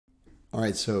All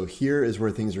right, so here is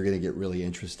where things are going to get really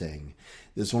interesting.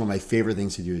 This is one of my favorite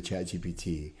things to do with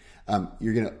ChatGPT.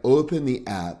 You're going to open the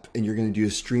app and you're going to do a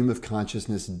stream of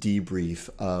consciousness debrief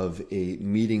of a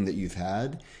meeting that you've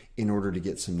had in order to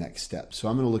get some next steps. So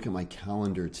I'm going to look at my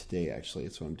calendar today, actually.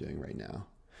 That's what I'm doing right now.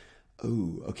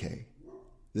 Oh, okay.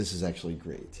 This is actually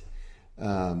great.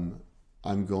 I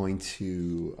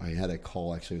had a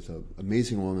call actually with an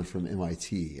amazing woman from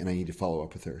MIT, and I need to follow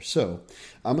up with her. So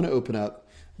I'm going to open up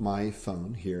my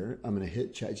phone here. I'm going to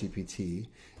hit ChatGPT,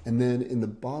 and then in the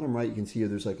bottom right, you can see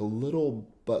there's like a little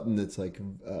button that's like,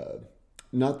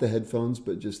 not the headphones,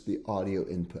 but just the audio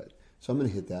input. So I'm going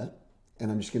to hit that, and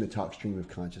I'm just going to talk stream of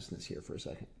consciousness here for a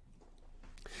second.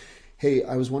 Hey,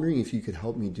 I was wondering if you could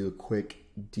help me do a quick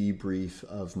debrief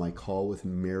of my call with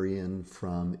Marian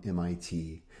from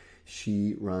MIT.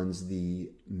 She runs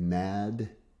the MAD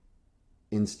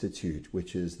Institute,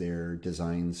 which is their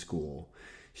design school.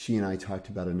 She and I talked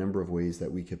about a number of ways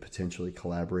that we could potentially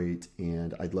collaborate,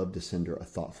 and I'd love to send her a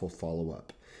thoughtful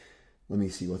follow-up. Let me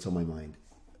see what's on my mind.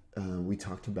 We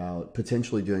talked about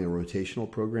potentially doing a rotational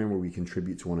program where we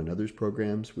contribute to one another's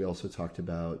programs. We also talked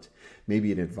about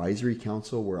maybe an advisory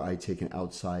council where I take an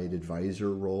outside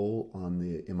advisor role on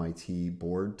the MIT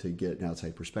board to get an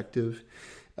outside perspective.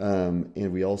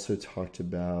 And we also talked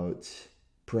about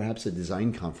perhaps a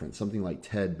design conference, something like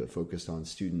TED, but focused on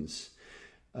students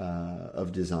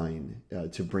of design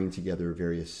to bring together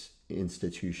various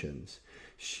institutions.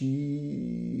 She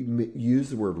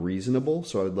used the word reasonable,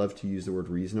 so I would love to use the word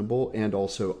reasonable. And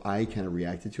also I kind of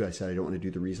reacted to it. I said I don't want to do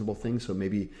the reasonable thing, so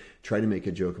maybe try to make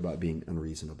a joke about being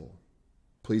unreasonable.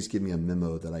 Please give me a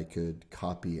memo that I could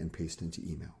copy and paste into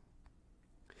email.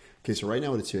 Okay, so right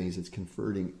now what it's doing is it's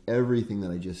converting everything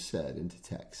that I just said into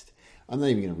text. I'm not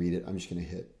even going to read it. I'm just going to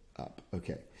hit up.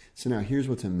 Okay, so now here's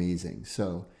what's amazing.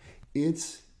 So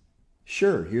it's,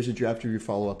 sure, here's a draft of your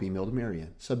follow-up email to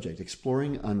Marian. Subject,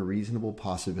 exploring unreasonable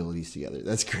possibilities together.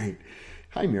 That's great.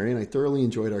 Hi, Marian. I thoroughly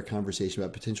enjoyed our conversation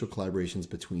about potential collaborations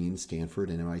between Stanford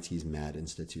and MIT's MAD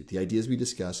Institute. The ideas we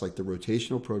discussed, like the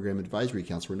rotational program advisory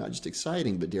council, were not just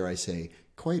exciting, but dare I say,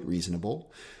 quite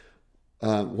reasonable.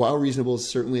 While reasonable is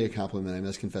certainly a compliment, I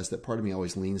must confess that part of me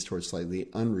always leans towards slightly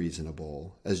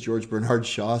unreasonable. As George Bernard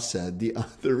Shaw said,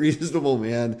 the reasonable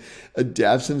man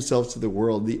adapts himself to the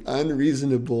world. The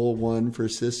unreasonable one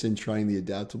persists in trying the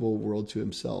adaptable world to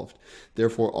himself.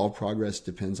 Therefore, all progress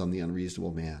depends on the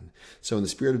unreasonable man. So in the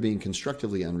spirit of being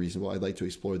constructively unreasonable, I'd like to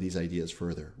explore these ideas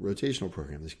further. Rotational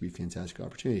program, this could be a fantastic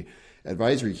opportunity.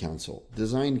 Advisory council,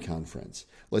 design conference.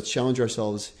 Let's challenge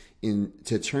ourselves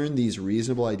to turn these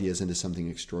reasonable ideas into something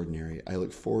extraordinary. I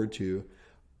look forward to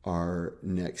our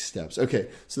next steps. Okay,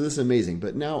 so this is amazing.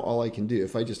 But now all I can do,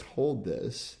 if I just hold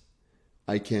this,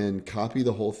 I can copy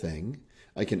the whole thing.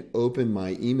 I can open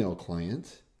my email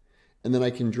client, and then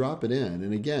I can drop it in.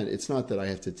 And again, it's not that I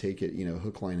have to take it,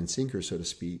 hook, line, and sinker, so to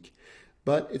speak.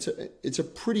 But it's a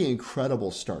pretty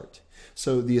incredible start.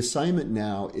 So the assignment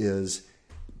now is,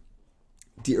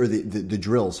 the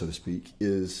drill, so to speak,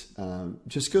 is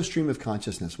just go stream of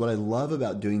consciousness. What I love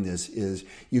about doing this is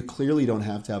you clearly don't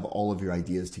have to have all of your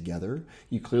ideas together.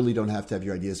 You clearly don't have to have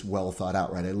your ideas well thought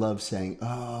out, right? I love saying,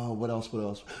 oh, what else?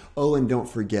 Oh, and don't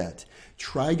forget,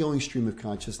 try going stream of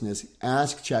consciousness,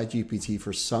 ask ChatGPT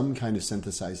for some kind of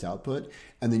synthesized output,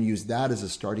 and then use that as a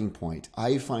starting point.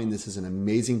 I find this is an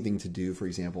amazing thing to do. For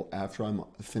example, after I'm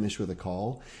finished with a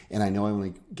call and I know I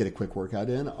want to get a quick workout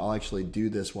in, I'll actually do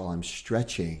this while I'm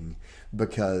stretching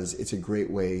because it's a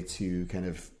great way to kind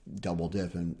of double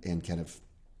dip and kind of,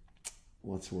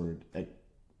 what's the word?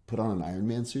 Put on an Iron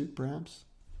Man suit, perhaps?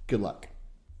 Good luck.